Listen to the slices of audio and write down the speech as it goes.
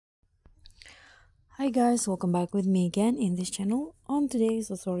Hi guys, welcome back with me again in this channel. On today's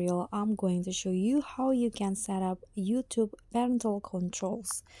tutorial, I'm going to show you how you can set up YouTube parental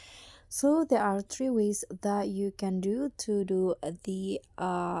controls. So there are three ways that you can do the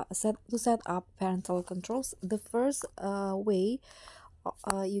set up parental controls. The first way,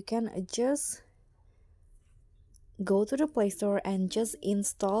 you can just go to the Play Store and just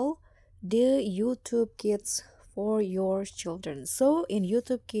install the YouTube Kids for your children. So in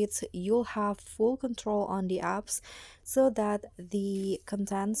YouTube Kids, you'll have full control on the apps so that the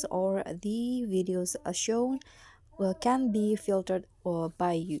contents or the videos are shown can be filtered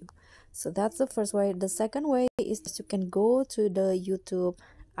by you. So that's the first way. The second way is you can go to the YouTube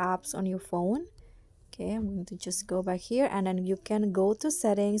apps on your phone. Okay, I'm going to just go back here and then you can go to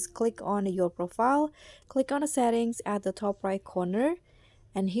settings, click on your profile, click on the settings at the top right corner,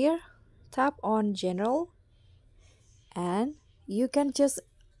 and here tap on general, and you can just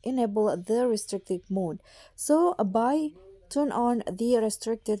enable the restricted mode. So by turn on the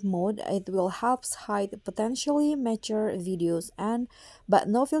restricted mode, it will help hide potentially mature videos, and but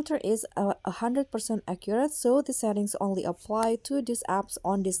no filter is 100% accurate, so the settings only apply to these apps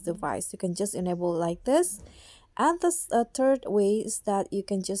on this device. You can just enable like this. And the third way is that you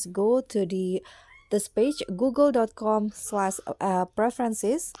can just go to this page,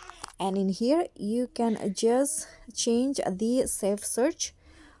 google.com/preferences, and in here you can just change the safe search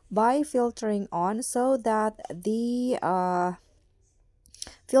by filtering on, so that the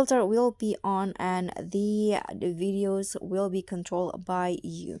filter will be on and the videos will be controlled by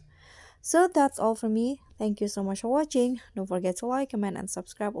you. So that's all for me. Thank you so much for watching. Don't forget to like, comment, and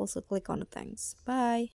subscribe. Also click on the thanks. Bye.